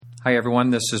Hi, everyone.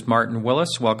 This is Martin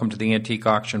Willis. Welcome to the Antique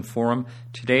Auction Forum.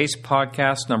 Today's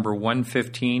podcast, number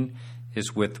 115,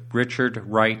 is with Richard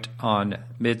Wright on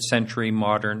mid-century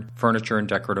modern furniture and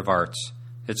decorative arts.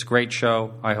 It's a great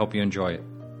show. I hope you enjoy it.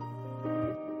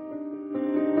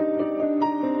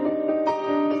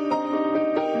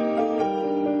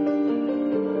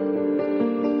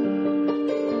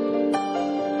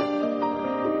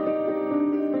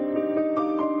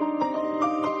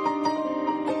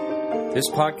 This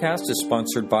podcast is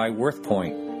sponsored by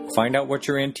WorthPoint. Find out what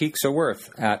your antiques are worth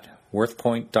at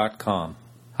worthpoint.com.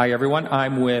 Hi, everyone.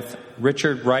 I'm with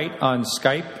Richard Wright on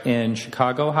Skype in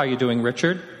Chicago. How are you doing,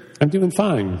 Richard? I'm doing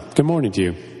fine. Good morning to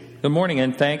you. Good morning,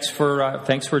 and thanks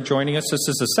for joining us. This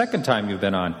is the second time you've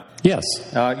been on. Yes.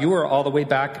 You were all the way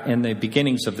back in the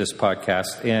beginnings of this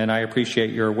podcast, and I appreciate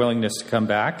your willingness to come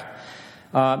back.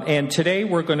 And today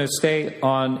we're going to stay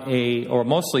on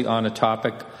mostly on a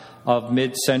topic of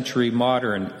mid-century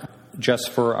modern, just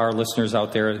for our listeners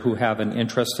out there who have an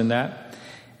interest in that.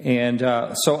 And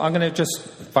so I'm going to just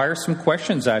fire some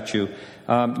questions at you.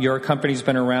 Your company's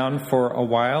been around for a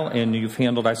while, and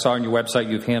I saw on your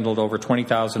website, you've handled over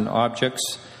 20,000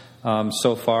 objects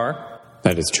so far.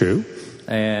 That is true.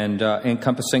 And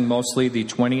encompassing mostly the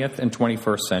 20th and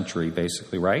 21st century,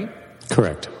 basically, right?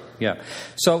 Correct. Yeah.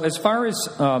 So as far as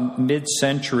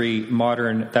mid-century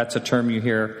modern, that's a term you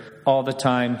hear all the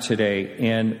time today.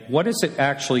 And what does it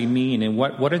actually mean? And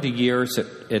what are the years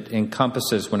it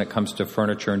encompasses when it comes to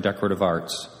furniture and decorative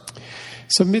arts?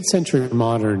 So mid-century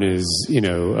modern is,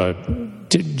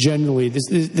 generally,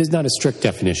 there's not a strict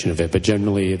definition of it, but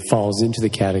generally it falls into the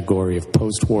category of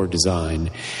post-war design.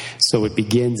 So it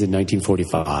begins in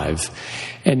 1945,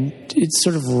 and it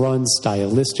sort of runs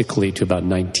stylistically to about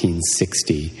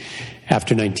 1960.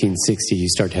 After 1960, you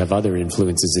start to have other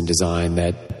influences in design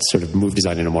that sort of move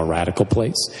design in a more radical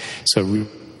place. So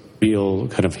real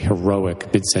kind of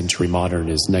heroic mid-century modern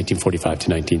is 1945 to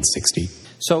 1960.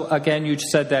 So again, you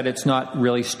said that it's not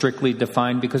really strictly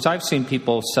defined, because I've seen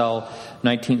people sell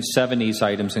 1970s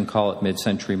items and call it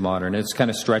mid-century modern. It's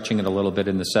kind of stretching it a little bit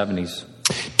in the 70s.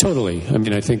 Totally. I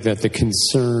mean, I think that the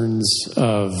concerns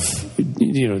of,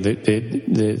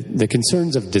 the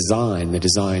concerns of design, the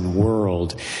design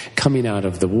world coming out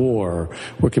of the war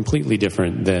were completely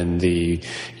different than the,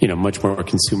 much more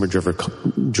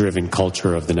consumer-driven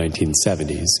culture of the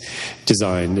 1970s.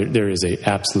 Design, there is an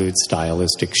absolute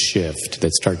stylistic shift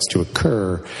that starts to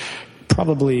occur.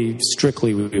 Probably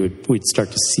strictly, we'd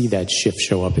start to see that shift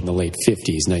show up in the late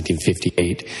 50s,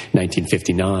 1958,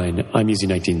 1959. I'm using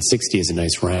 1960 as a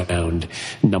nice round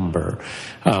number.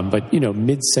 But,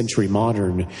 mid-century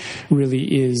modern really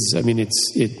is, I mean, it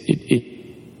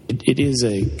is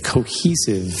a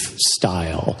cohesive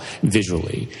style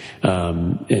visually,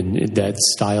 and that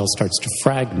style starts to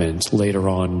fragment later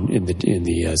on in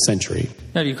the century.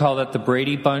 Now, do you call that the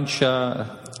Brady Bunch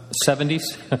 70s?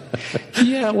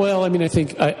 Yeah, well, I mean, I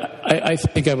think I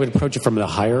would approach it from the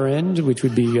higher end, which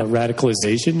would be a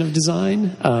radicalization of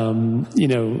design.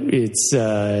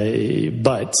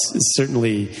 But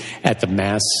certainly at the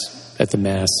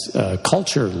mass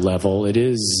culture level, it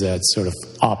is that sort of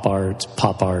pop art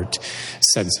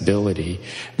sensibility.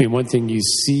 I mean, one thing you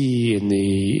see in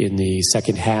the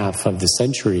second half of the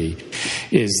century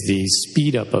is the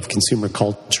speed up of consumer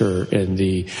culture and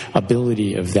the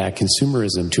ability of that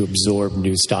consumerism to absorb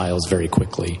new styles very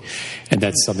quickly. And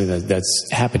that's something that's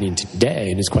happening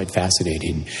today and is quite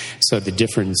fascinating. So the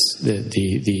difference,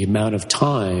 the amount of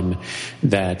time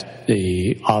that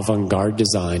the avant-garde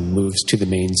design moves to the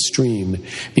mainstream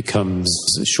becomes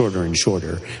shorter and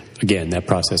shorter. Again, that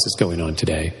process is going on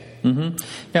today. Mm-hmm.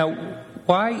 Now,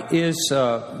 why is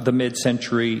the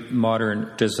mid-century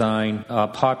modern design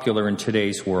popular in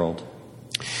today's world?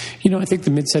 I think the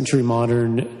mid-century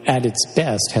modern, at its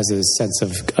best, has a sense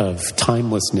of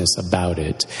timelessness about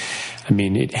it. I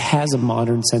mean, it has a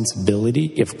modern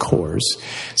sensibility, of course,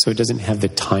 so it doesn't have the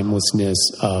timelessness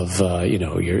of,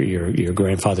 your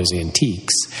grandfather's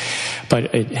antiques,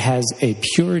 but it has a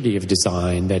purity of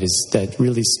design that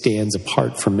really stands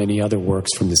apart from many other works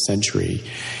from the century.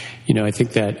 I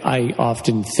think that I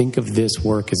often think of this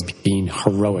work as being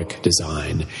heroic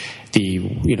design.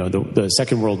 The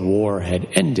Second World War had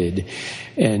ended,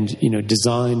 and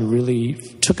design really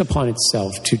took upon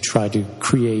itself to try to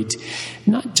create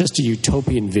not just a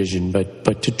utopian vision,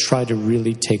 but to try to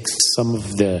really take some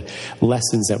of the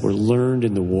lessons that were learned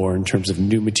in the war in terms of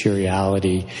new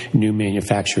materiality, new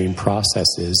manufacturing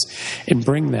processes, and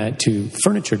bring that to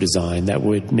furniture design that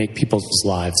would make people's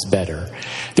lives better.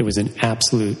 There was an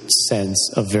absolute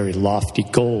sense of very lofty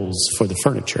goals for the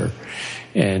furniture.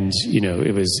 And,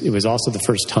 it was also the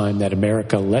first time that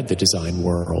America led the design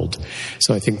world.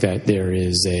 So I think that there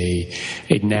is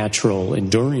a natural,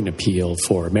 enduring appeal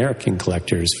for American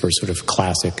collectors for sort of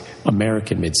classic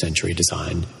American mid-century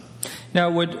design.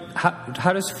 Now,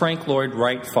 how does Frank Lloyd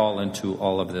Wright fall into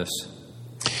all of this?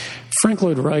 Frank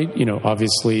Lloyd Wright,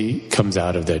 obviously comes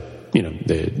out of the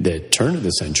turn of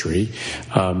the century.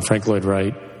 Frank Lloyd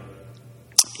Wright,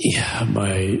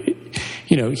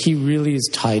 he really is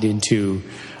tied into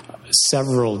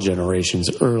several generations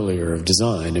earlier of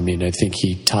design. I mean, I think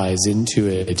he ties into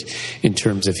it in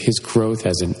terms of his growth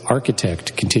as an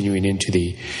architect, continuing into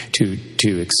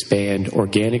to expand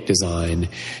organic design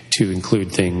to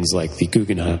include things like the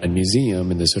Guggenheim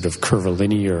Museum and the sort of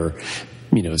curvilinear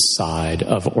side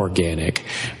of organic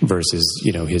versus,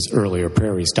 his earlier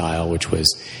prairie style, which was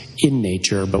in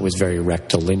nature but was very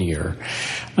rectilinear.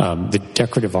 The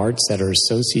decorative arts that are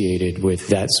associated with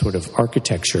that sort of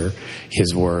architecture,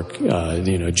 his work,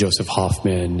 Joseph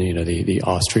Hoffman, the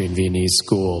Austrian Viennese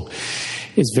school,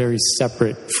 is very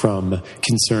separate from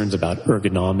concerns about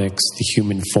ergonomics, the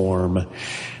human form.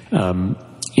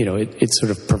 It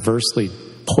sort of perversely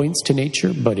points to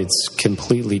nature, but it's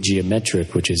completely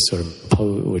geometric, which is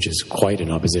which is quite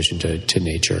in opposition to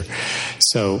nature.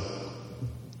 So,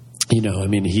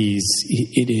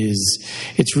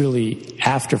 it's really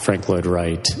after Frank Lloyd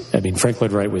Wright. I mean, Frank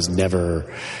Lloyd Wright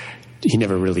he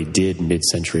never really did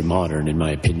mid-century modern, in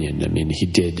my opinion. I mean, he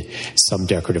did some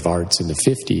decorative arts in the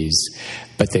 50s,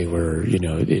 but they were,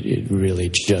 it really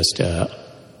just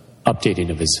updating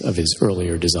of his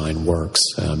earlier design works.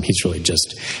 He's really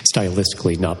just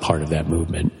stylistically not part of that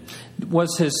movement.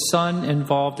 Was his son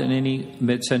involved in any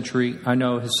mid-century? I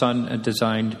know his son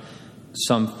designed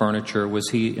some furniture. Was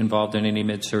he involved in any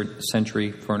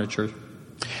mid-century furniture?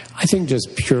 I think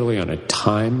just purely on a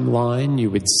timeline, you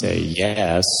would say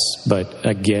yes, but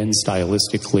again,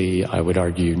 stylistically, I would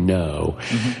argue no.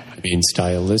 Mm-hmm. I mean,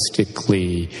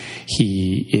 stylistically,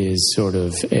 he is sort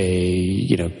of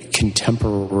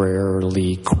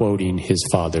contemporarily quoting his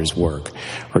father's work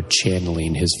or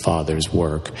channeling his father's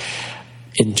work.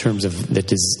 In terms of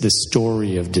the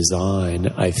story of design,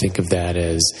 I think of that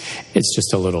as it's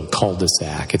just a little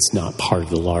cul-de-sac. It's not part of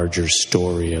the larger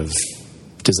story of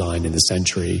design in the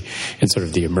century and sort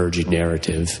of the emerging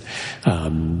narrative.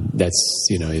 That's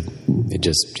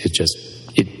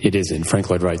it isn't. Frank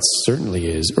Lloyd Wright certainly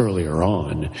is earlier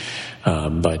on,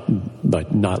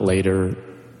 but not later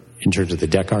in terms of the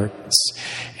Dec arts,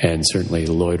 and certainly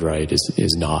Lloyd Wright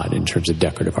is not in terms of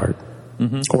decorative art.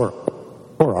 Mm-hmm. or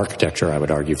architecture. I would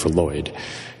argue for Lloyd.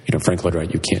 Frank Lloyd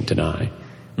Wright you can't deny.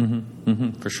 Mm-hmm,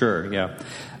 mm-hmm, for sure, yeah.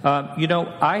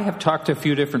 I have talked to a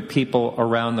few different people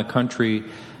around the country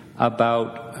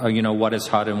about, what is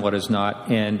hot and what is not.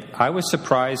 And I was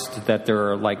surprised that there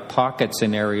are like pockets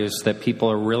in areas that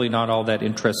people are really not all that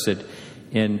interested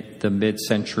in the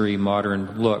mid-century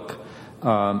modern look.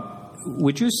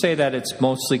 Would you say that it's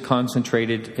mostly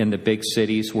concentrated in the big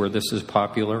cities where this is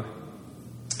popular?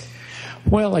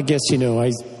 Well, I guess,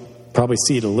 I probably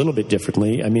see it a little bit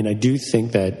differently. I mean, I do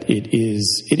think that it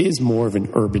is more of an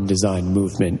urban design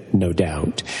movement, no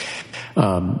doubt.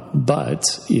 But,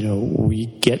 we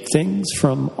get things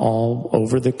from all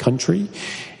over the country,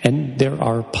 and there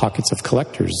are pockets of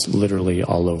collectors literally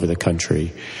all over the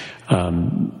country.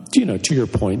 To your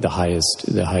point, the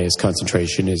highest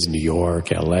concentration is New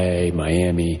York, LA,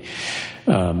 Miami.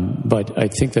 But I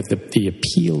think that the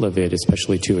appeal of it,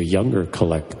 especially to a younger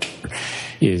collector,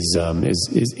 is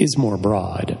more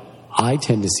broad. I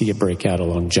tend to see it break out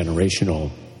along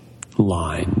generational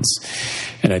lines.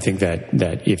 And I think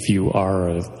that if you are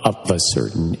of a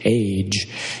certain age,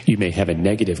 you may have a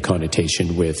negative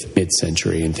connotation with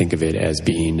mid-century and think of it as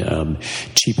being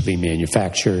cheaply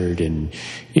manufactured. And,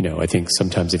 I think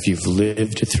sometimes if you've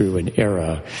lived through an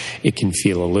era, it can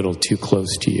feel a little too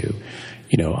close to you.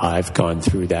 I've gone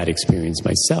through that experience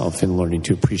myself in learning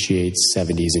to appreciate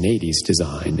 70s and 80s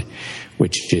design,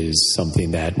 which is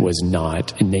something that was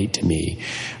not innate to me.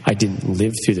 I didn't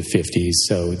live through the 50s,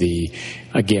 so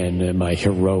my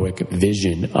heroic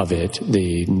vision of it,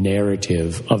 the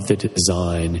narrative of the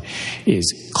design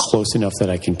is close enough that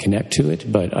I can connect to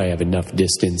it, but I have enough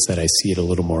distance that I see it a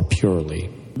little more purely.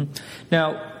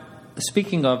 Now,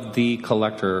 speaking of the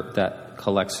collector that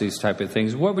collects these type of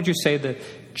things, what would you say the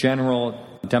general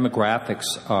demographics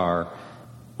are?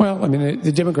 Well, I mean,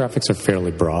 the demographics are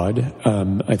fairly broad.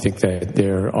 I think that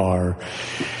there are,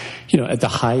 At the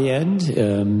high end,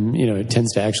 it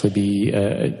tends to actually be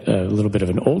a little bit of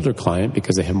an older client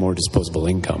because they have more disposable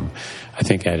income. I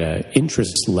think at an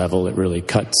interest level, it really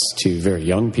cuts to very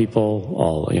young people,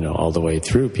 all the way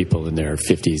through people in their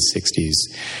 50s,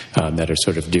 60s, that are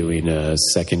sort of doing a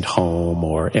second home,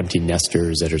 or empty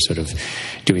nesters that are sort of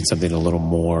doing something a little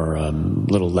more,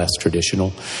 little less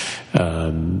traditional.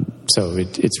 So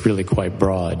it's really quite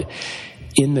broad.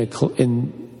 In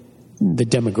the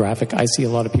demographic, I see a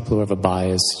lot of people who have a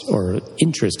bias or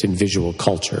interest in visual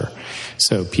culture.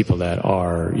 So people that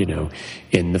are,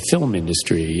 in the film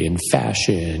industry, in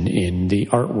fashion, in the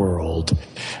art world.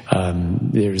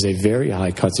 There's a very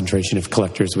high concentration of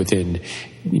collectors within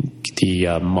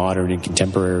the modern and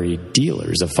contemporary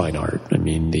dealers of fine art. I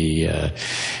mean, we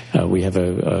have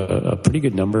a pretty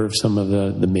good number of some of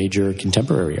the major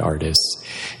contemporary artists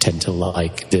tend to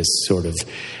like this sort of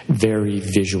very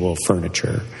visual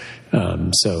furniture.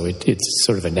 So it's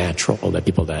sort of a natural that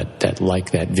people that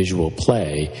like that visual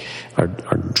play are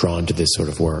drawn to this sort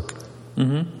of work.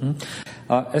 Mm-hmm.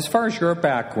 As far as your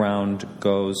background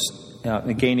goes,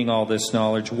 gaining all this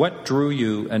knowledge, what drew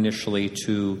you initially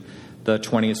to the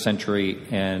 20th century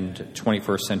and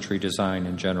 21st century design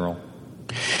in general?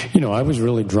 I was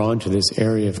really drawn to this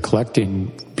area of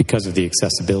collecting because of the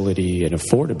accessibility and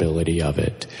affordability of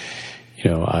it.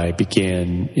 I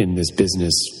began in this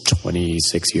business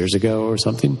 26 years ago or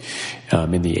something,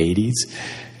 in the 80s.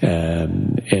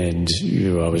 And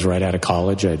I was right out of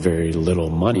college. I had very little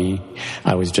money.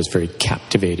 I was just very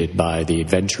captivated by the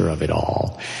adventure of it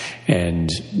all.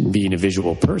 And being a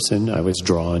visual person, I was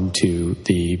drawn to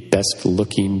the best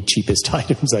looking, cheapest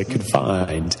items I could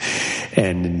find.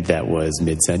 And that was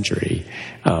mid-century.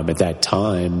 At that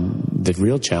time, the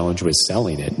real challenge was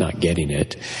selling it, not getting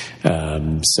it.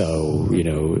 So,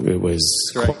 it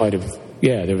was quite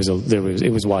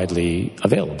it was widely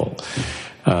available.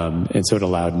 And so it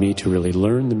allowed me to really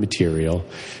learn the material,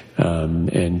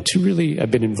 and to really,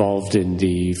 I've been involved in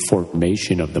the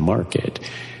formation of the market.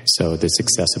 So the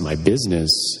success of my business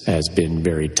has been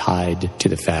very tied to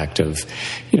the fact of,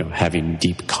 having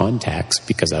deep contacts,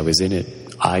 because I was in it,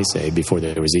 I say, before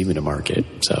there was even a market.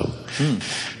 So,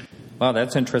 Wow,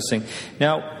 that's interesting.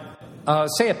 Now,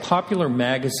 say a popular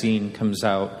magazine comes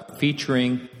out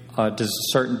featuring a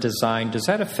certain design. Does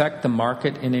that affect the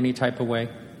market in any type of way?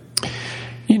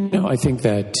 I think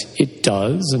that it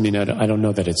does. I mean, I don't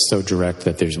know that it's so direct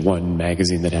that there's one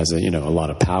magazine that has a lot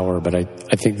of power, but I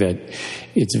think that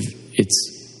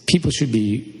it's people should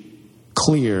be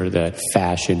clear that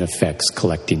fashion affects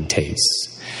collecting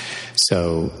tastes.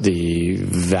 So the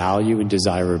value and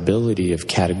desirability of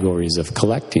categories of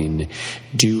collecting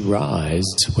do rise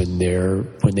when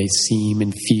they seem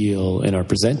and feel and are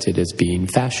presented as being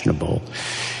fashionable.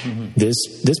 Mm-hmm.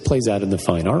 This plays out in the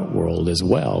fine art world as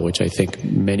well, which I think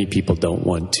many people don't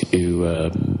want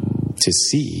to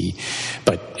see,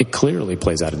 but it clearly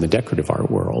plays out in the decorative art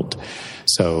world.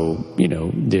 So,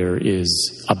 there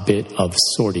is a bit of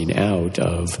sorting out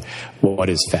of what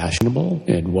is fashionable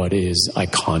and what is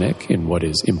iconic and what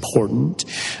is important.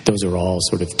 Those are all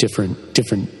sort of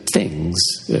different things,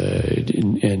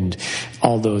 and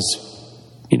all those,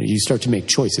 you start to make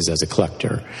choices as a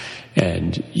collector,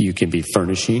 and you can be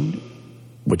furnishing,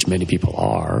 which many people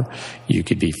are. You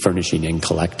could be furnishing and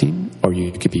collecting, or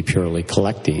you could be purely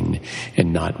collecting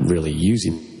and not really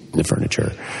using the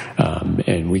furniture.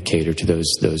 And we cater to those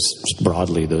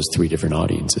three different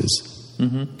audiences.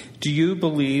 Mm-hmm. Do you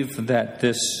believe that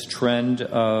this trend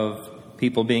of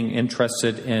people being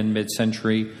interested in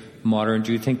mid-century modern,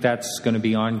 do you think that's going to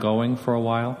be ongoing for a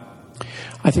while?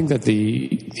 I think that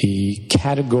the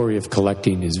category of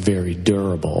collecting is very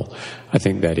durable. I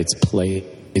think that its place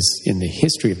in the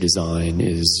history of design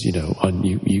is,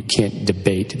 you can't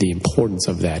debate the importance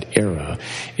of that era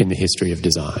in the history of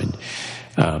design.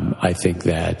 I think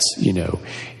that,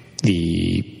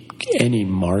 any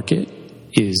market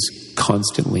is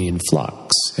constantly in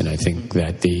flux, and I think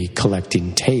that the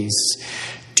collecting tastes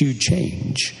do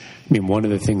change. I mean, one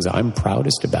of the things I'm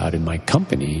proudest about in my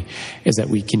company is that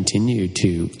we continue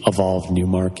to evolve new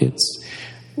markets.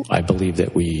 I believe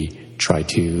that we try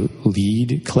to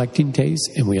lead collecting tastes,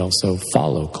 and we also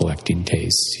follow collecting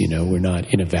tastes. We're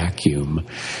not in a vacuum.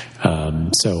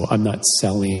 So I'm not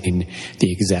selling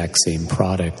the exact same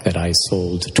product that I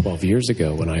sold 12 years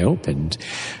ago when I opened.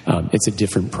 It's a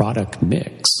different product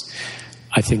mix.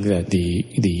 I think that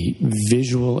the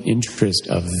visual interest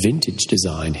of vintage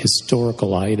design,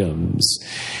 historical items,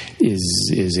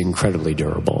 is incredibly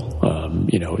durable.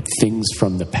 Things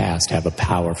from the past have a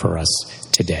power for us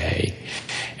today,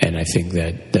 and I think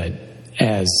that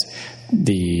as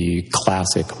the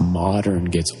classic modern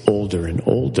gets older and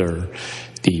older,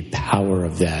 the power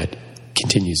of that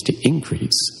continues to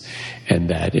increase, and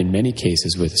that in many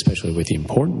cases, especially with the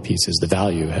important pieces, the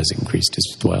value has increased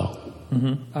as well.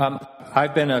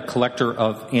 I've been a collector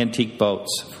of antique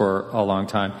boats for a long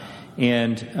time,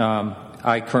 and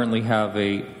I currently have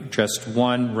just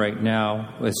one right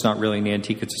now. It's not really an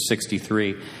antique, it's a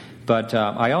 63. But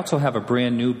I also have a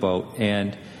brand new boat,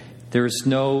 and there's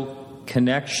no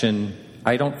connection.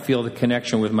 I don't feel the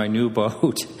connection with my new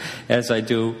boat as I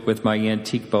do with my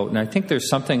antique boat. And I think there's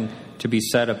something to be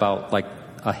said about like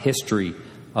a history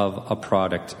of a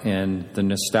product and the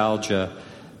nostalgia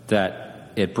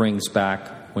that it brings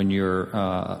back when you're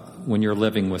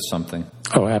living with something.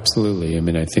 Oh, absolutely. I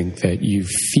mean, I think that you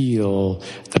feel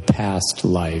the past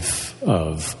life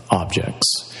of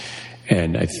objects.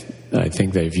 And I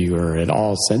think that if you are at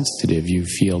all sensitive, you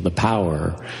feel the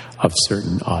power of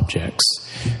certain objects.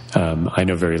 I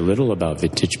know very little about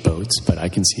vintage boats, but I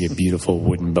can see a beautiful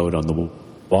wooden boat on the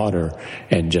water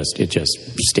and it just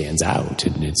stands out.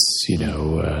 And it's,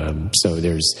 so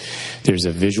there's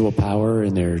a visual power,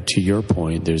 and there, to your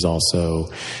point, there's also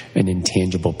an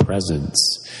intangible presence.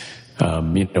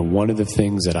 One of the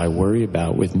things that I worry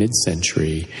about with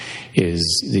mid-century is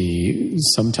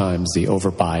sometimes the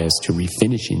over-bias to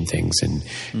refinishing things, and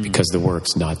because the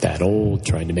work's not that old,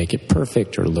 trying to make it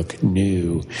perfect or look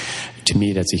new. To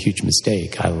me, that's a huge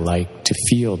mistake. I like to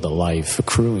feel the life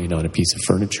accruing on a piece of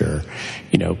furniture,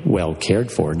 well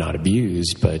cared for, not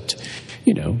abused, but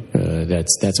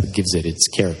that's what gives it its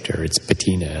character, its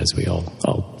patina, as we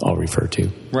all refer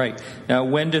to. Right. Now,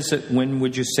 when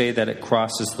would you say that it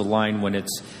crosses the line, when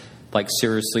it's like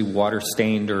seriously water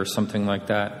stained or something like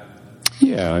that?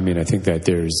 Yeah, I mean, I think that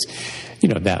there's,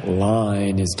 that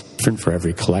line is different for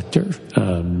every collector.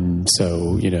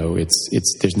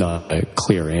 There's not a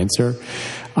clear answer.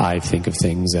 I think of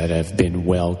things that have been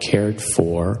well cared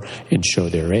for and show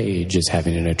their age as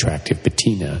having an attractive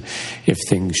patina. If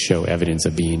things show evidence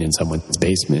of being in someone's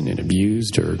basement and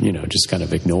abused or, just kind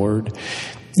of ignored,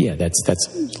 yeah, that's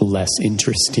less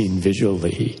interesting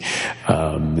visually,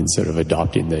 and sort of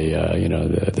adopting the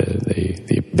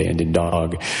abandoned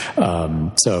dog.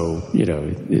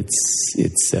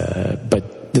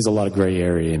 But there's a lot of gray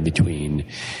area in between,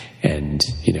 and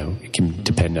it can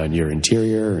depend on your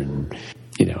interior, and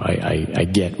I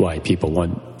get why people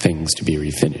want things to be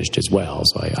refinished as well.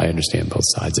 So I understand both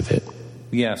sides of it.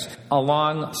 Yes,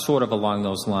 along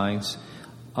those lines,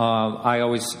 I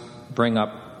always bring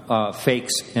up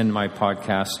fakes in my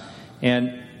podcast.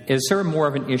 And is there more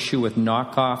of an issue with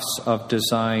knockoffs of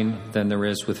design than there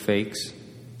is with fakes?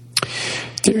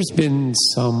 There's been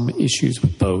some issues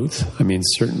with both. I mean,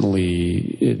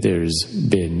 certainly there's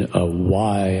been a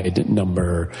wide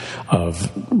number of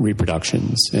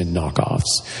reproductions and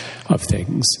knockoffs of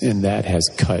things, and that has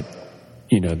cut,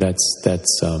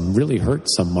 that's really hurt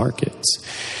some markets.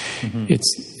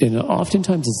 Mm-hmm.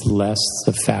 Oftentimes it's less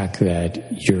the fact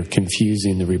that you're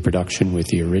confusing the reproduction with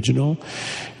the original.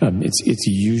 It's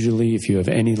usually, if you have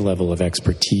any level of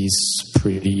expertise,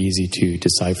 pretty easy to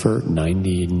decipher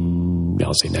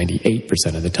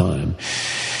 98% of the time.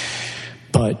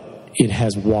 But it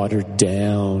has watered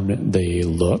down the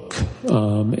look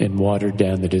and watered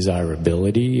down the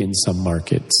desirability in some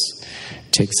markets.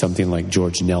 Take something like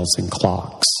George Nelson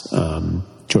clocks.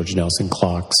 George Nelson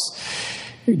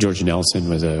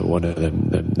was one of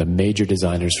the major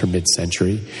designers for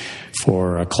mid-century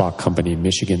for a clock company in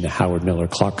Michigan, the Howard Miller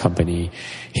Clock Company.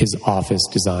 His office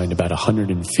designed about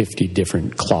 150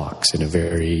 different clocks in a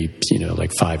very,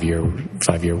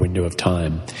 5-year window of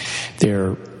time.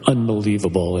 They're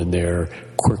unbelievable in their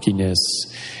quirkiness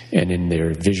and in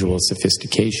their visual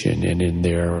sophistication and in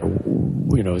their,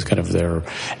 kind of their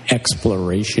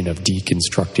exploration of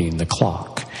deconstructing the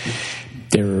clock.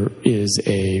 There is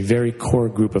a very core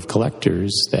group of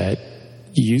collectors that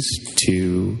used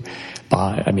to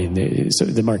buy, so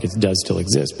the market does still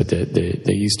exist, but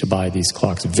they used to buy these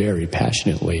clocks very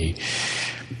passionately.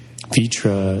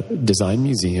 Vitra Design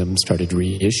Museum started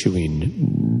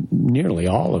reissuing nearly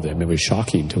all of them. It was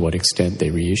shocking to what extent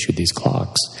they reissued these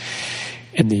clocks.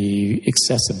 And the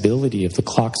accessibility of the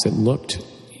clocks that looked,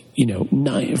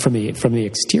 from the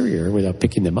exterior, without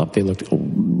picking them up, they looked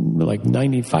like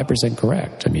 95%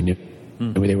 correct.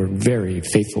 They were very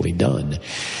faithfully done.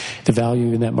 The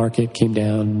value in that market came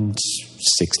down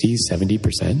 60,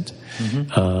 70%.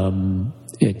 Mm-hmm.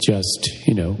 It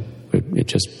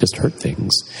just hurt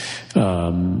things.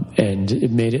 And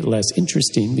it made it less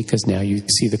interesting because now you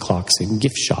see the clocks in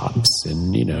gift shops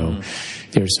and,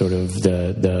 they're sort of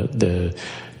the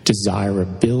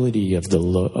desirability of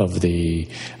the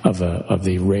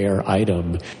rare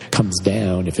item comes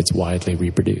down if it's widely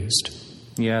reproduced.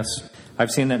 Yes.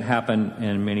 I've seen that happen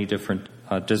in many different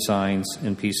designs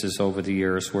and pieces over the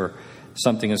years where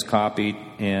something is copied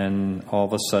and all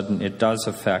of a sudden it does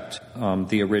affect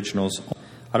the originals.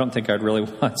 I don't think I'd really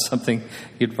want something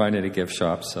you'd find at a gift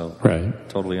shop, so right. I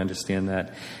totally understand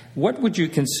that. What would you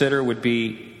consider would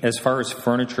be, as far as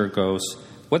furniture goes,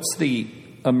 what's the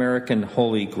American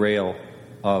holy grail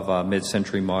of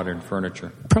mid-century modern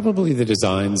furniture? Probably the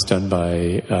designs done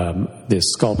by this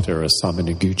sculptor, Osamu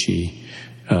Noguchi.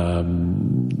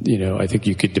 I think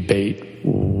you could debate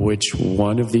which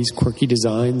one of these quirky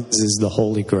designs is the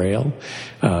holy grail.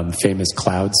 Famous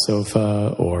cloud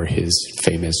sofa, or his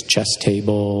famous chess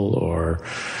table, or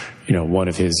one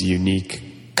of his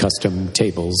unique custom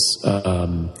tables.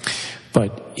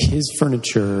 But his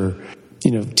furniture,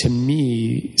 to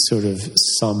me, sort of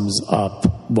sums up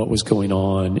what was going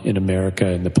on in America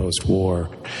in the post-war,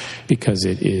 because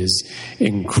it is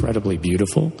incredibly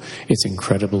beautiful. It's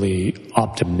incredibly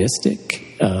optimistic.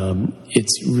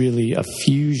 It's really a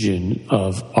fusion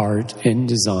of art and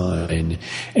design,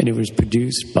 and it was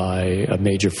produced by a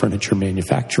major furniture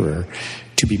manufacturer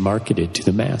to be marketed to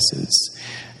the masses.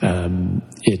 To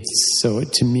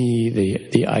me,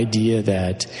 the idea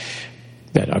that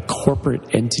a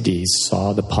corporate entity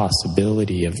saw the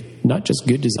possibility of not just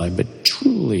good design, but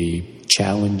truly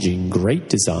challenging, great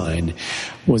design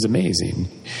was amazing.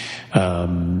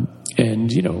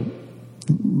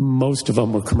 Most of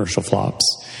them were commercial flops,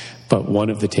 but one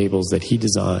of the tables that he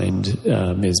designed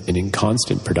has been in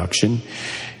constant production.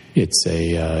 It's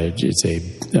just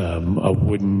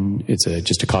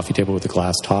a coffee table with a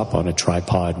glass top on a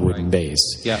tripod wooden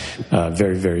base. Yeah.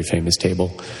 Very, very famous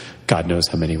table. God knows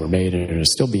how many were made and are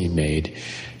still being made.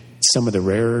 Some of the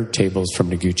rarer tables from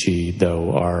Noguchi,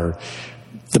 though, are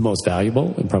the most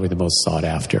valuable and probably the most sought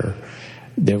after.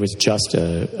 There was just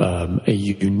a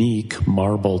unique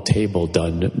marble table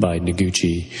done by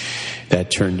Noguchi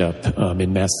that turned up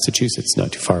in Massachusetts,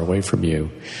 not too far away from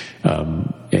you.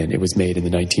 And it was made in the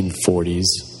 1940s.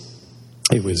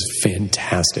 It was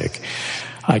fantastic.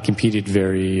 I competed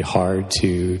very hard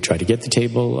to try to get the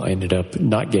table. I ended up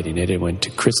not getting it. It went to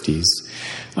Christie's,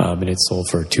 and it sold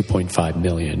for $2.5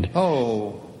 million.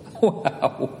 Oh,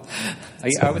 wow.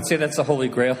 I would say that's the holy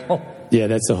grail. Yeah,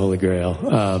 that's the holy grail.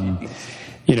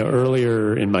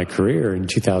 Earlier in my career, in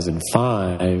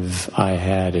 2005, I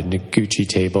had a Noguchi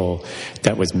table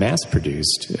that was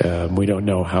mass-produced. We don't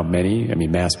know how many. I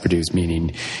mean, mass-produced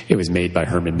meaning it was made by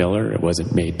Herman Miller. It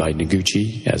wasn't made by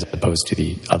Noguchi, as opposed to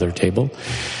the other table.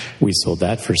 We sold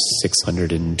that for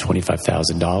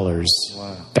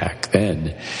 $625,000 back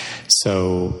then.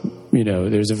 So,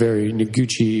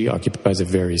 Noguchi occupies a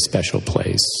very special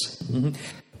place. Mm-hmm.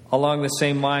 Along the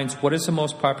same lines, what is the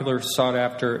most popular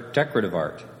sought-after decorative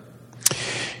art?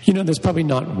 There's probably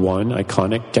not one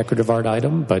iconic decorative art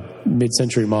item, but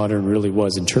mid-century modern really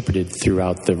was interpreted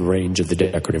throughout the range of the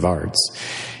decorative arts.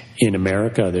 In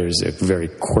America, there's a very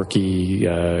quirky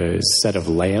set of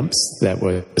lamps that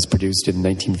was produced in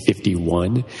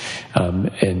 1951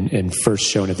 and first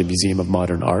shown at the Museum of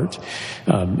Modern Art.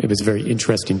 It was a very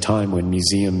interesting time when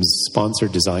museums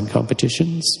sponsored design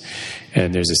competitions,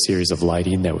 and there's a series of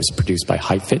lighting that was produced by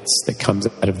Heifetz that comes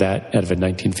out of a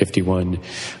 1951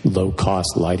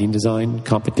 low-cost lighting design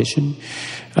competition.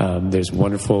 There's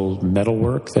wonderful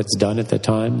metalwork that's done at that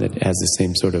time that has the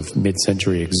same sort of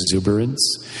mid-century exuberance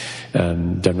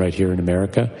done right here in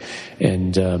America.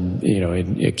 And,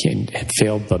 it can't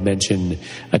fail but mention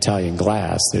Italian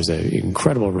glass. There's an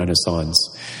incredible renaissance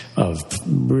of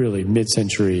really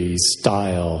mid-century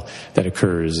style that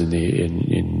occurs in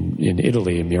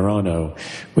Italy, in Murano,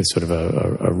 with sort of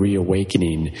a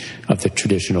reawakening of the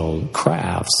traditional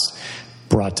crafts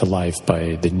brought to life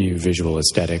by the new visual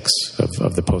aesthetics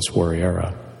of the post-war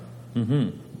era.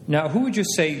 Mm-hmm. Now, who would you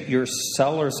say your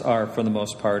sellers are for the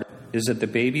most part? Is it the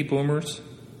baby boomers?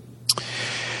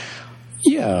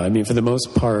 Yeah, I mean, for the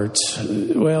most part,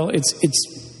 well, it's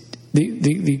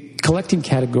the collecting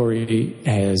category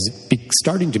has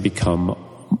starting to become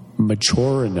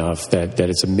mature enough that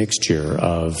it's a mixture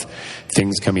of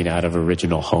things coming out of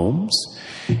original homes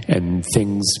and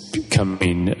things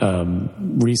coming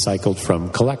recycled from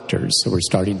collectors. So we're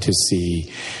starting to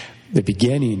see the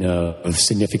beginning of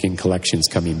significant collections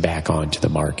coming back onto the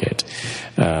market.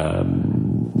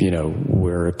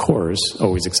 We're, of course,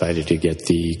 always excited to get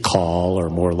the call or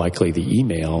more likely the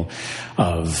email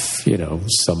of,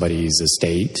 somebody's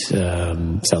estate.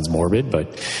 Sounds morbid,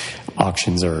 but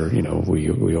auctions are,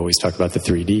 we always talk about the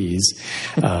 3Ds.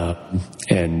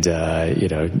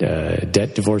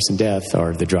 Debt, divorce, and death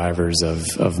are the drivers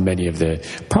of many of the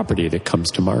property that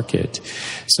comes to market.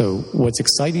 So what's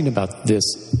exciting about this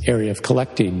area of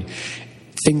collecting,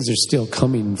 things are still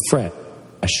coming fresh.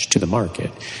 fresh to the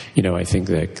market. I think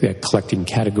that collecting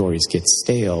categories get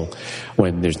stale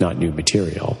when there's not new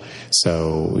material.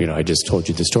 So, I just told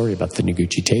you the story about the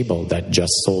Noguchi table that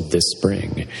just sold this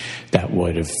spring. That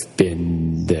would have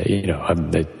been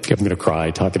I'm going to cry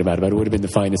talking about it, but it would have been the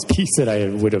finest piece that I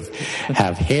would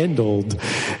have handled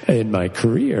in my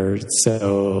career.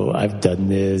 So I've done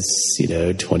this,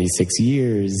 26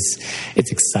 years.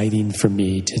 It's exciting for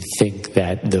me to think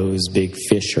that those big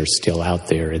fish are still out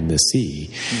there in the sea.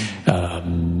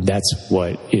 That's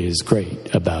what is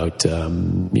great about,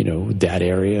 that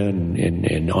area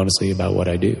and honestly about what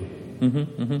I do.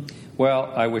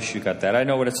 Well, I wish you got that. I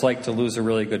know what it's like to lose a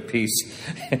really good piece.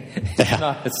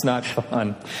 It's not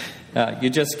fun. You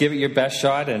just give it your best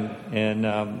shot,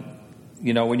 and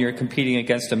when you're competing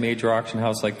against a major auction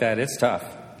house like that, it's tough.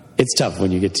 It's tough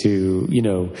when you get to,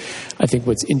 I think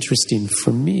what's interesting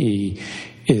for me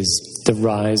is the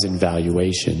rise in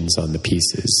valuations on the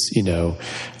pieces.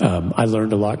 I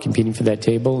learned a lot competing for that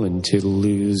table, and to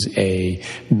lose a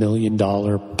 $1 million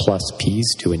plus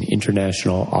piece to an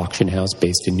international auction house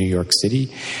based in New York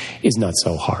City is not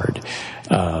so hard.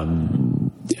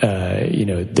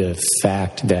 The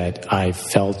fact that I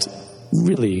felt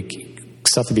really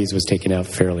Sotheby's was taken out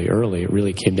fairly early. It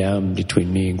really came down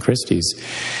between me and Christie's.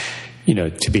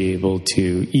 To be able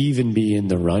to even be in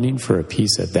the running for a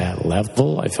piece at that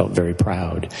level, I felt very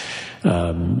proud.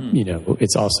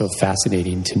 It's also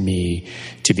fascinating to me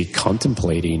to be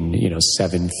contemplating,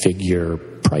 7-figure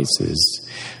prices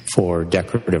for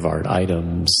decorative art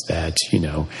items that,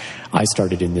 I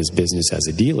started in this business as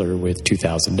a dealer with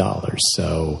 $2,000.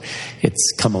 So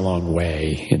it's come a long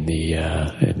way in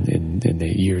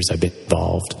the years I've been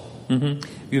involved.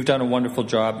 You've done a wonderful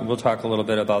job. We'll talk a little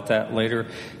bit about that later.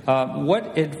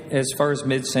 As far as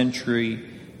mid-century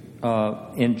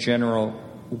in general,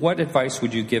 what advice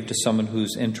would you give to someone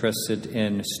who's interested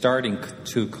in starting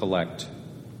to collect?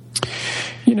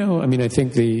 I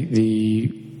think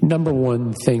the number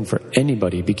one thing for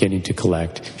anybody beginning to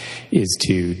collect is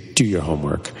to do your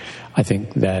homework. I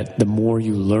think that the more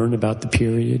you learn about the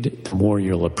period, the more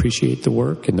you'll appreciate the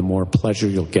work and the more pleasure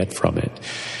you'll get from it.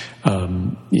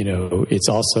 It's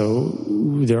also,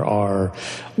 there are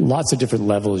lots of different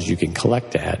levels you can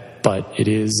collect at, but it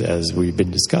is, as we've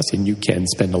been discussing, you can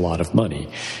spend a lot of money.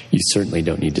 You certainly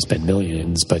don't need to spend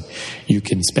millions, but you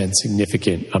can spend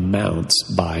significant amounts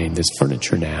buying this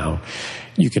furniture now.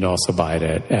 You can also buy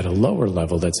it at a lower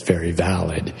level that's very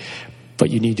valid. But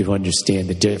you need to understand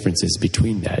the differences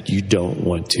between that. You don't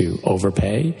want to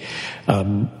overpay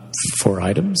for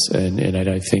items, and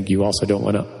I think you also don't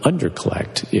want to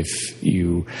undercollect. If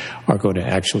you are going to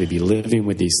actually be living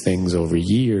with these things over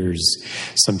years,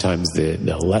 sometimes the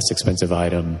less expensive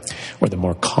item or the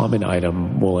more common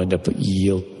item will end up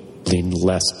yielding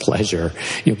less pleasure.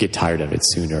 You'll get tired of it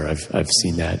sooner. I've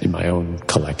seen that in my own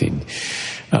collecting.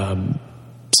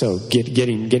 So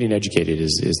getting educated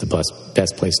is the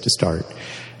best place to start.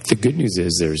 The good news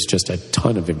is there's just a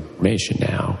ton of information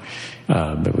now,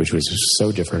 which was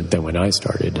so different than when I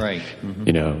started. Right.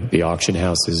 Mm-hmm. The auction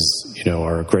houses,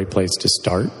 are a great place to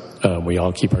start. We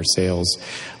all keep our sales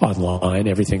online.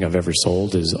 Everything I've ever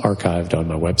sold is archived on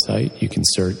my website. You can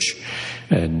search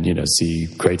and, see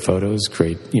great photos,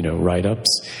 great,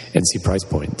 write-ups, and see price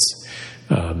points.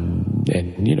 There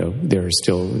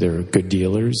are good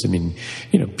dealers.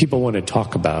 People want to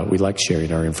talk about, we like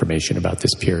sharing our information about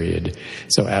this period.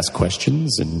 So ask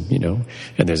questions and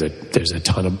there's a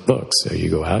ton of books. So you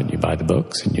go out and you buy the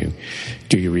books and you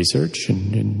do your research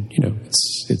and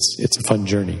it's a fun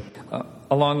journey.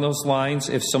 Along those lines,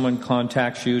 if someone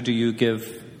contacts you, do you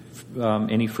give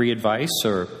any free advice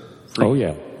or? Oh,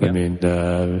 yeah.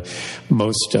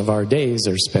 Most of our days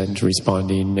are spent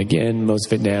responding. Again, most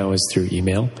of it now is through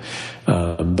email,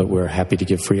 but we're happy to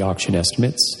give free auction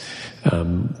estimates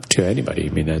to anybody.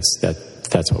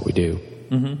 That's what we do.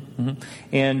 Mm-hmm, mm-hmm.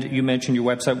 And you mentioned your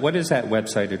website. What is that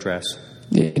website address?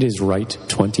 It is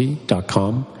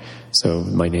Wright20.com. So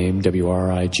my name,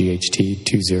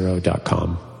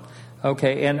 WRIGHT20.com.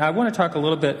 Okay, and I want to talk a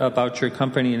little bit about your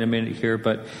company in a minute here,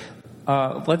 but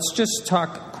let's just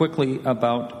talk quickly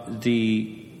about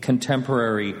the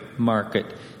contemporary market,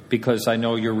 because I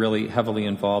know you're really heavily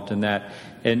involved in that.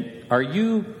 And are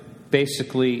you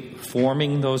basically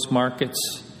forming those markets?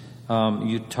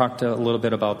 You talked a little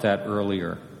bit about that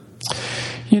earlier.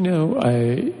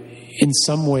 In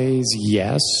some ways,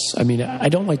 yes. I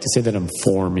don't like to say that I'm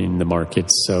forming the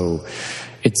markets, so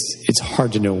it's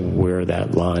hard to know where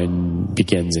that line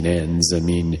begins and ends.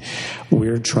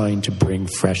 We're trying to bring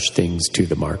fresh things to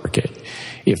the market.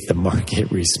 If the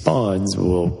market responds,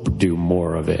 we'll do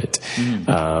more of it.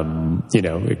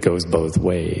 Mm-hmm. It goes both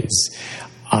ways.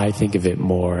 I think of it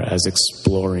more as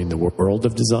exploring the world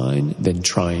of design than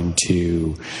trying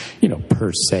to,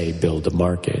 per se build a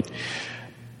market.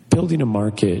 Building a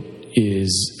market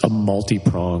is a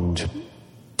multi-pronged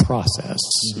process,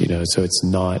 so it's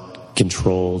not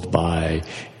controlled by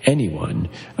anyone,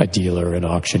 a dealer, an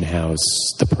auction house,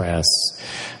 the press,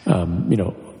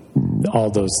 all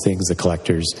those things, the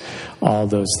collectors, all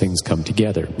those things come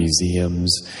together,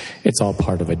 museums, it's all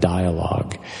part of a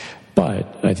dialogue.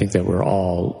 But I think that we're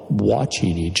all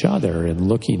watching each other and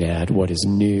looking at what is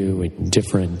new and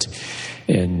different,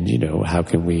 and how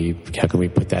can we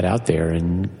put that out there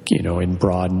and and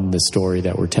broaden the story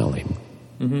that we're telling.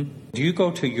 Mm-hmm. Do you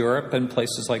go to Europe and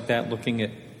places like that, looking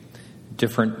at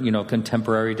different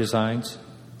contemporary designs?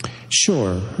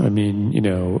 Sure. I mean,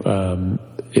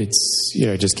 it's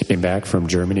I just came back from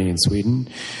Germany and Sweden.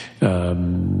 I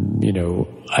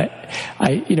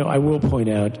will point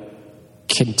out,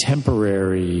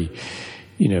 contemporary,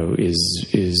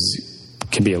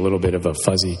 can be a little bit of a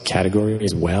fuzzy category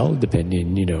as well,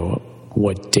 depending,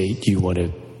 what date you want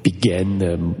to begin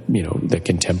the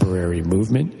contemporary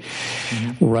movement.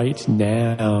 Mm-hmm. Right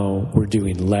now, we're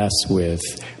doing less with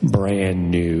brand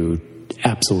new,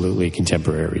 absolutely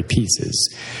contemporary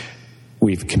pieces.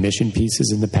 We've commissioned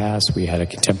pieces in the past. We had a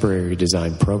contemporary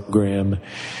design program.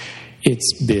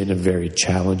 It's been a very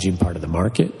challenging part of the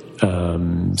market.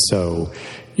 So,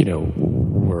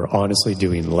 we're honestly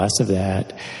doing less of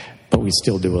that, but we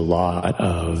still do a lot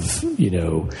of,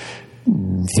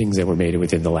 things that were made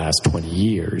within the last 20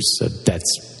 years. So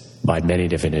that's, by many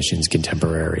definitions,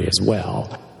 contemporary as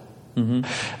well. Mm-hmm.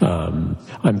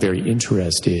 I'm very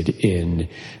interested in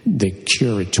the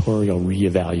curatorial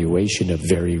reevaluation of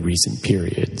very recent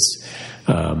periods.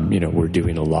 We're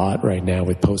doing a lot right now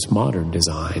with postmodern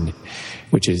design,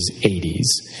 which is 80s.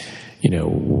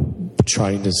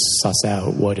 Trying to suss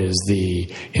out what is the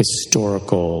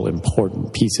historical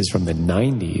important pieces from the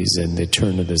 90s and the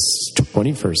turn of this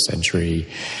 21st century.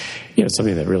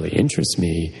 Something that really interests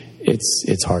me.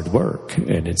 It's hard work,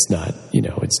 and it's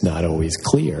not always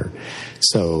clear.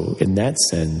 So in that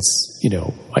sense,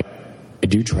 I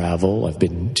do travel. I've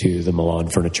been to the Milan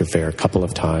Furniture Fair a couple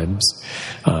of times.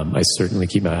 I certainly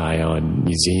keep my eye on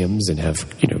museums and have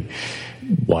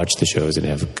watch the shows and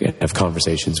have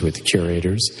conversations with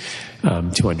curators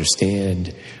to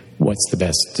understand what's the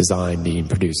best design being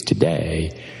produced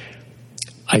today.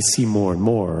 I see more and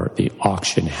more the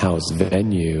auction house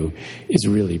venue is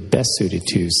really best suited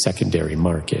to secondary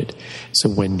market. So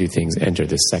when do things enter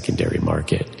the secondary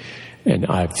market? And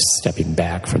I'm stepping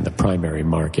back from the primary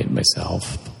market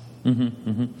myself. Mm-hmm,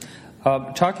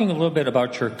 mm-hmm. Talking a little bit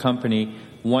about your company,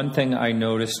 one thing I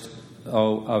noticed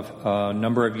a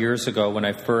number of years ago when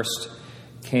I first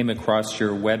came across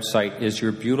your website is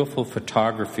your beautiful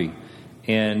photography.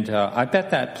 And I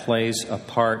bet that plays a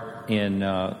part in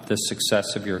the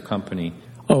success of your company.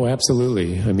 Oh,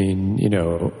 absolutely. I mean,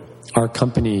 our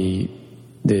company,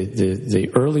 the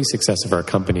early success of our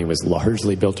company was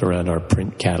largely built around our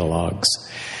print catalogs,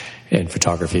 and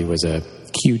photography was a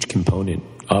huge component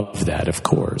of that, of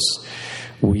course.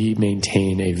 We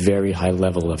maintain a very high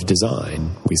level of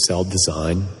design. We sell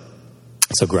design.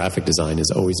 So graphic design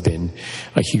has always been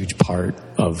a huge part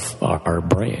of our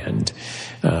brand.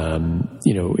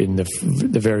 In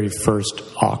the very first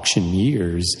auction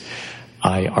years,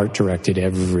 I art directed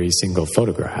every single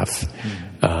photograph.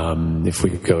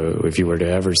 If you were to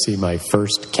ever see my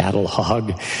first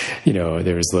catalog,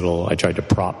 I tried to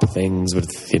prop things with,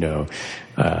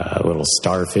 little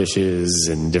starfishes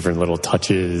and different little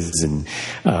touches. And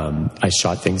I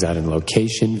shot things out in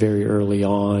location very early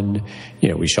on.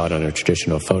 We shot on a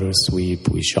traditional photo sweep.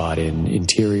 We shot in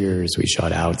interiors. We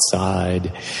shot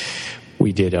outside.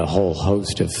 We did a whole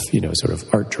host of, sort of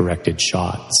art directed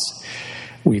shots.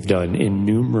 We've done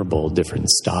innumerable different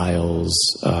styles.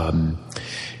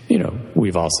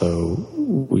 We've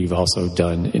also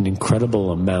done an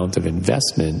incredible amount of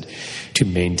investment to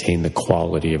maintain the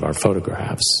quality of our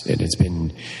photographs. And it's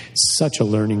been such a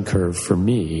learning curve for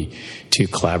me to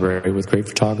collaborate with great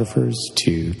photographers,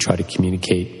 to try to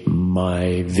communicate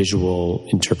my visual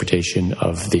interpretation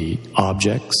of the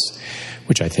objects,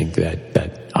 which I think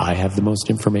that I have the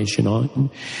most information on.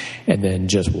 And then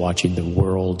just watching the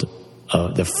world,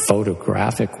 the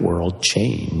photographic world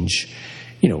change.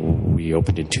 We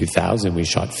opened in 2000, we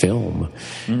shot film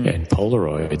and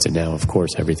Polaroids, and now, of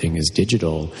course, everything is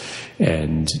digital,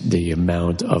 and the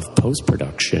amount of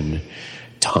post-production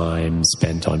time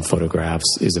spent on photographs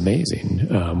is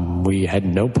amazing. We had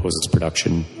no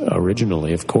post-production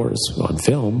originally, of course, on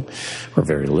film, or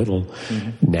very little.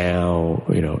 Mm-hmm. Now,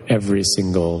 every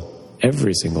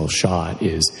single shot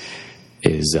is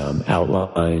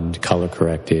outlined, color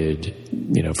corrected.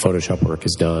 Photoshop work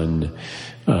is done.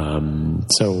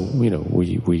 So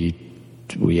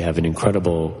we have an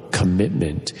incredible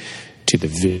commitment to the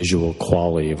visual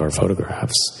quality of our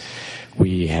photographs.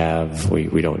 We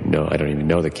don't know, I don't even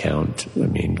know the count. I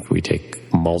mean, we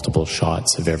take multiple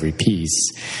shots of every piece.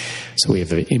 So we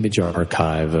have an image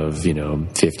archive of,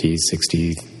 50,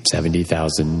 60,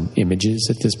 70,000 images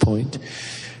at this point.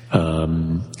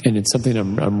 And it's something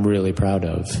I'm really proud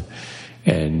of.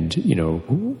 And,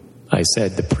 I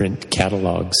said the print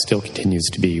catalog still continues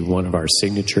to be one of our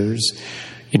signatures,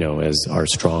 as our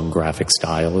strong graphic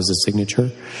style is a signature.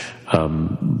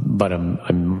 But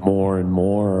I'm more and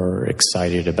more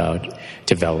excited about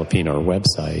developing our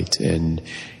website. And,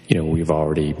 we've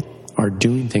already are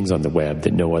doing things on the web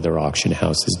that no other auction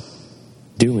house is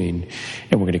doing,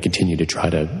 and we're going to continue to try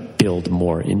to build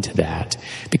more into that,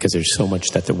 because there's so much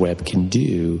that the web can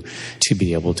do to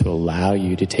be able to allow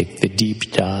you to take the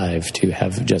deep dive, to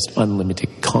have just unlimited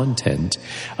content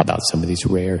about some of these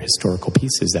rare historical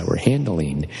pieces that we're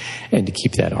handling, and to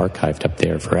keep that archived up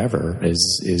there forever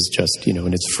is just,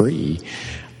 and it's free.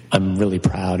 I'm really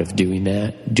proud of doing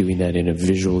that in a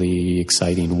visually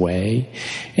exciting way,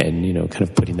 and, kind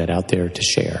of putting that out there to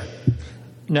share.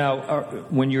 Now,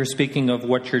 when you're speaking of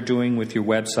what you're doing with your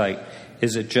website,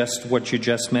 is it just what you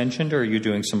just mentioned, or are you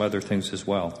doing some other things as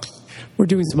well? We're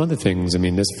doing some other things. I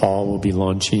mean, this fall we'll be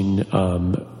launching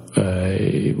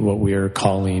what we're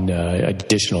calling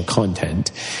additional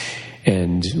content.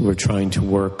 And we're trying to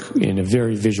work in a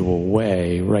very visual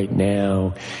way. Right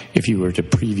now, if you were to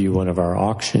preview one of our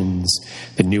auctions,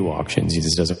 the new auctions,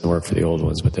 this doesn't work for the old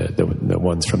ones, but the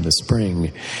ones from the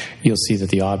spring, you'll see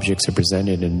that the objects are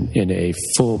presented in a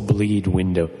full bleed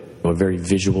window, a very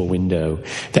visual window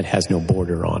that has no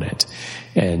border on it.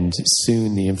 And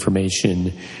soon the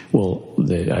information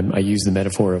I use the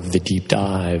metaphor of the deep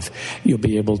dive. You'll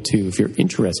be able to, if you're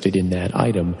interested in that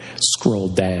item, scroll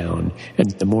down.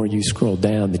 And the more you scroll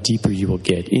down, the deeper you will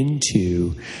get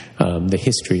into the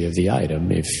history of the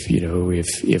item.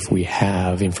 If we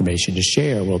have information to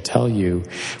share, we'll tell you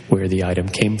where the item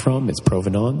came from, its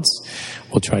provenance.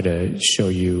 We'll try to show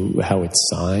you how it's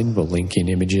signed. We'll link in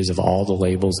images of all the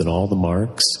labels and all the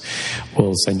marks.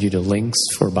 We'll send you to links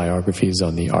for biographies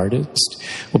on the artist.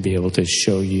 We'll be able to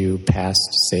show you past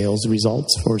sales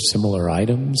results for similar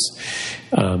items.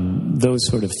 Those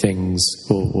sort of things.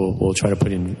 We'll try to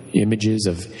put in images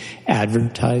of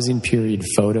advertising period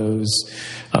photos,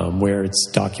 where it's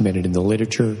documented in the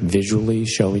literature, visually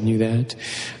showing you that.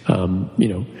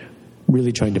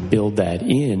 Really trying to build that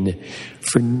in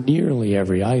for nearly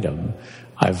every item.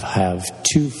 I have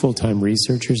 2 full-time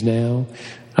researchers now.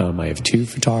 I have 2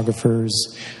 photographers.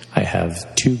 I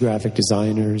have 2 graphic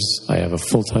designers. I have a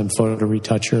full-time photo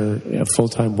retoucher, a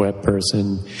full-time web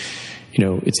person.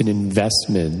 It's an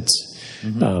investment,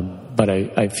 but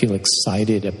I feel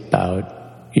excited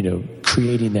about,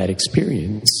 creating that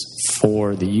experience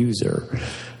for the user.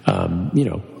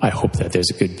 I hope that there's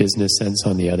a good business sense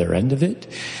on the other end of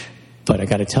it. But I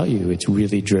got to tell you, it's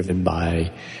really driven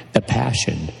by the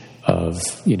passion of,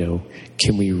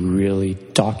 can we really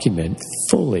document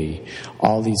fully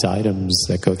all these items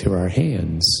that go through our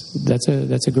hands? That's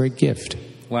a great gift.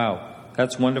 Wow,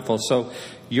 that's wonderful. So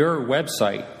your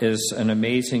website is an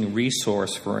amazing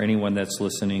resource for anyone that's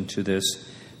listening to this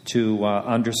to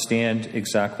understand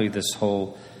exactly this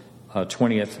whole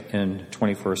 20th and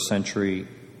 21st century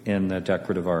in the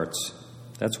decorative arts.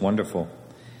 That's wonderful.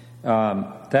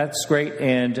 That's great.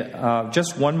 And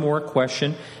just one more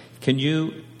question. Can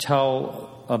you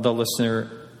tell the listener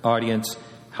audience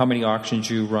how many auctions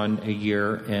you run a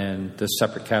year and the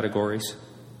separate categories?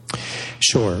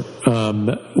 Sure.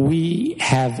 We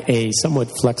have a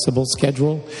somewhat flexible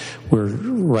schedule. We're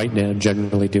right now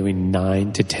generally doing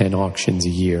 9 to 10 auctions a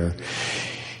year.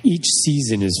 Each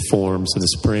season is formed, so the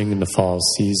spring and the fall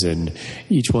season,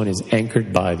 each one is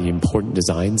anchored by the important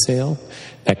design sale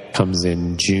that comes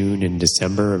in June and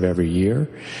December of every year.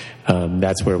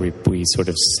 That's where we sort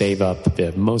of save up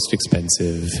the most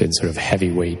expensive and sort of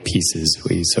heavyweight pieces.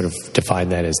 We sort of define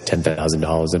that as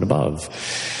 $10,000 and above.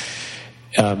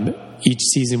 Each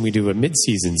season we do a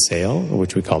mid-season sale,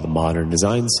 which we call the modern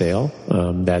design sale.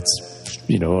 That's,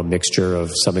 a mixture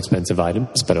of some expensive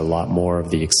items, but a lot more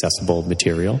of the accessible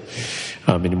material.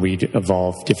 And we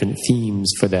evolve different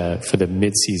themes for the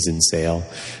mid-season sale.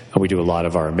 We do a lot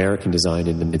of our American design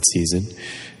in the mid-season.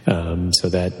 So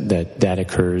that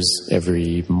occurs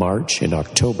every March and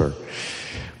October.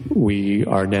 We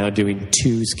are now doing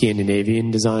 2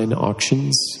 Scandinavian design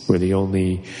auctions. We're the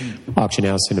only auction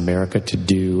house in America to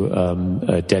do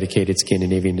a dedicated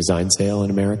Scandinavian design sale in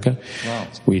America. Wow.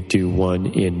 We do one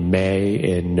in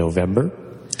May and November.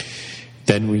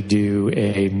 Then we do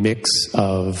a mix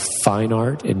of fine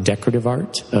art and decorative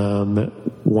art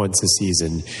once a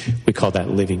season. We call that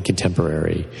Living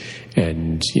Contemporary.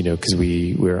 And, because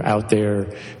we're out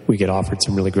there, we get offered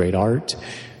some really great art.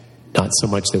 Not so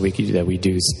much that we can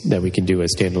do a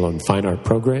standalone fine art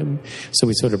program. So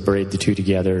we sort of braid the two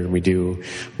together, and we do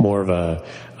more of a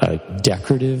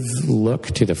decorative look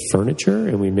to the furniture,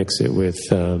 and we mix it with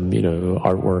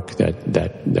artwork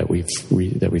that we've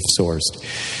sourced.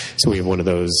 So we have one of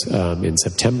those in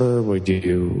September. We'll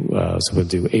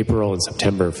do April and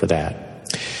September for that.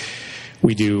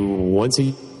 We do once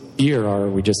a year,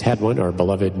 we just had our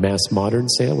beloved Mass Modern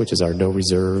sale, which is our no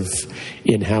reserve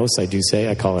in-house. I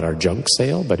call it our junk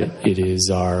sale, but it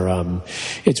is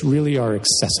it's really our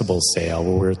accessible sale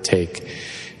where we'll take,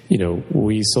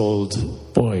 we sold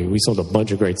a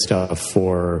bunch of great stuff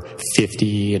for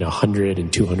 $50 and $100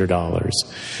 and $200.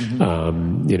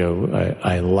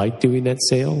 I like doing that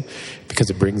sale because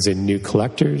it brings in new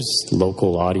collectors.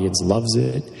 Local audience loves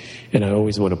it, and I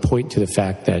always want to point to the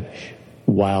fact that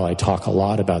while I talk a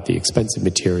lot about the expensive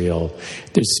material,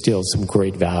 there's still some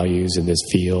great values in this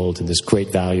field, and there's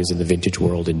great values in the vintage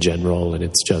world in general, and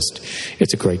it's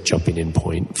a great jumping in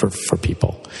point for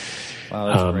people. Wow,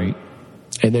 that's great.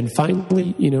 And then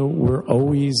finally, we're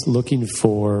always looking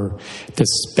for the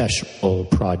special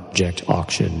project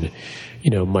auction.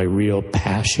 My real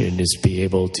passion is to be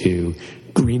able to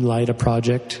greenlight a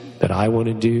project that I want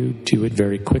to do it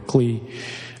very quickly.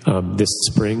 This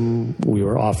spring, we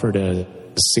were offered a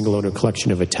single-owner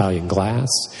collection of Italian glass.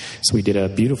 So we did a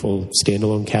beautiful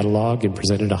standalone catalog and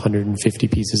presented 150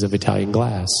 pieces of Italian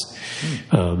glass.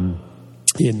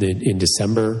 In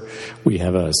December, we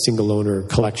have a single-owner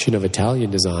collection of Italian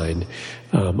design.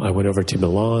 I went over to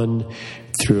Milan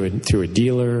through a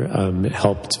dealer,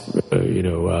 helped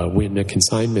win a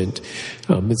consignment.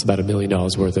 It's about $1 million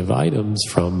worth of items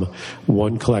from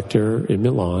one collector in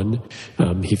Milan.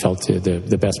 He felt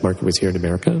the best market was here in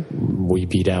America. We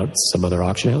beat out some other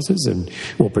auction houses, and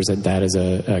we'll present that as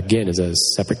a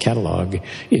separate catalog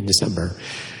in December.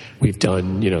 We've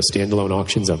done, standalone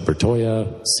auctions of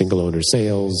Bertoia, single-owner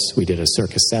sales. We did a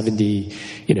Circa 70.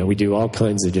 We do all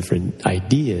kinds of different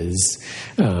ideas.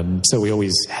 So we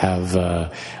always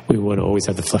we want to always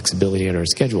have the flexibility in our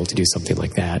schedule to do something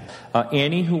like that.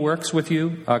 Annie, who works with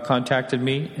you, contacted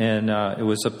me, and it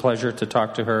was a pleasure to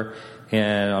talk to her.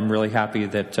 And I'm really happy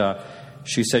that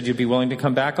she said you'd be willing to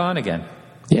come back on again.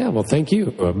 Yeah, well, thank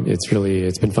you.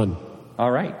 It's been fun. All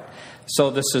right.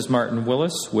 So this is Martin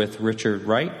Willis with Richard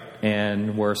Wright,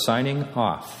 and we're signing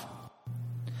off.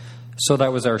 So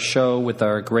that was our show with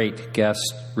our great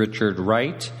guest, Richard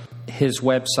Wright. His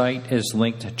website is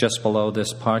linked just below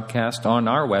this podcast on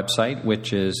our website,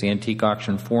 which is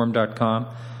antiqueauctionforum.com.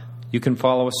 You can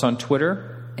follow us on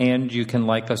Twitter, and you can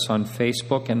like us on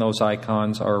Facebook, and those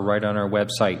icons are right on our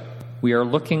website. We are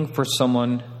looking for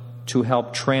someone to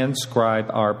help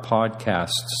transcribe our podcasts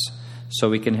so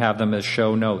we can have them as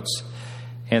show notes.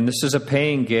 And this is a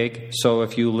paying gig, so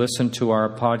if you listen to our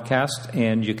podcast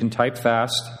and you can type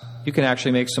fast, you can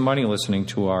actually make some money listening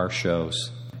to our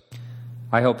shows.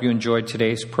 I hope you enjoyed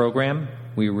today's program.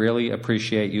 We really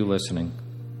appreciate you listening.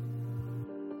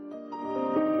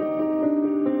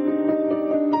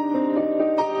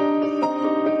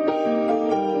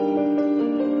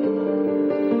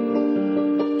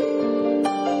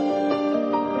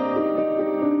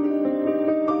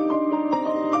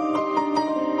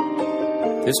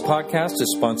 This podcast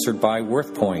is sponsored by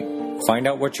WorthPoint. Find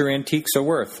out what your antiques are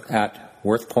worth at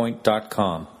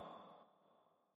worthpoint.com.